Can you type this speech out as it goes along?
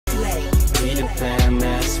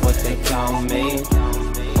they call me.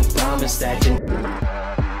 I promise that you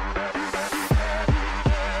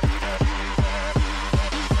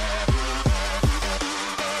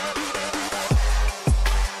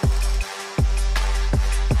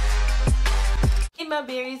my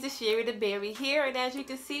berries, it's Heyyy the Berry here, and as you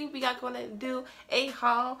can see, we are gonna do a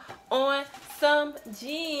haul on some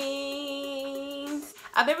jeans.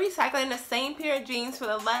 I've been recycling the same pair of jeans for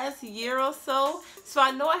the last year or so, so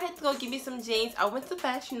I know I had to go get me some jeans. I went to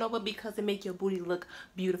Fashion Nova because it make your booty look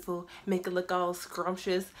beautiful, make it look all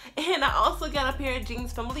scrumptious, and I also got a pair of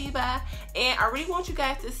jeans from Levi, and I really want you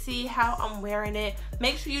guys to see how I'm wearing it.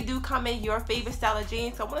 Make sure you do comment your favorite style of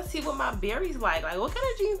jeans. I want to see what my berries like what kind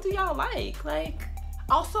of jeans do y'all like?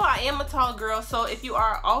 Also, I am a tall girl, so if you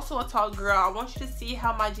are also a tall girl, I want you to see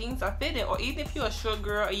how my jeans are fitting. Or even if you're a short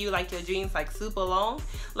girl or you like your jeans super long,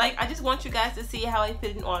 I just want you guys to see how it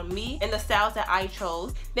fitting on me and the styles that I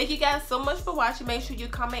chose. Thank you guys so much for watching. Make sure you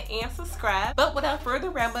comment and subscribe. But without further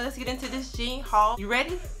ramble, let's get into this jean haul. You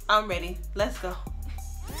ready? I'm ready. Let's go.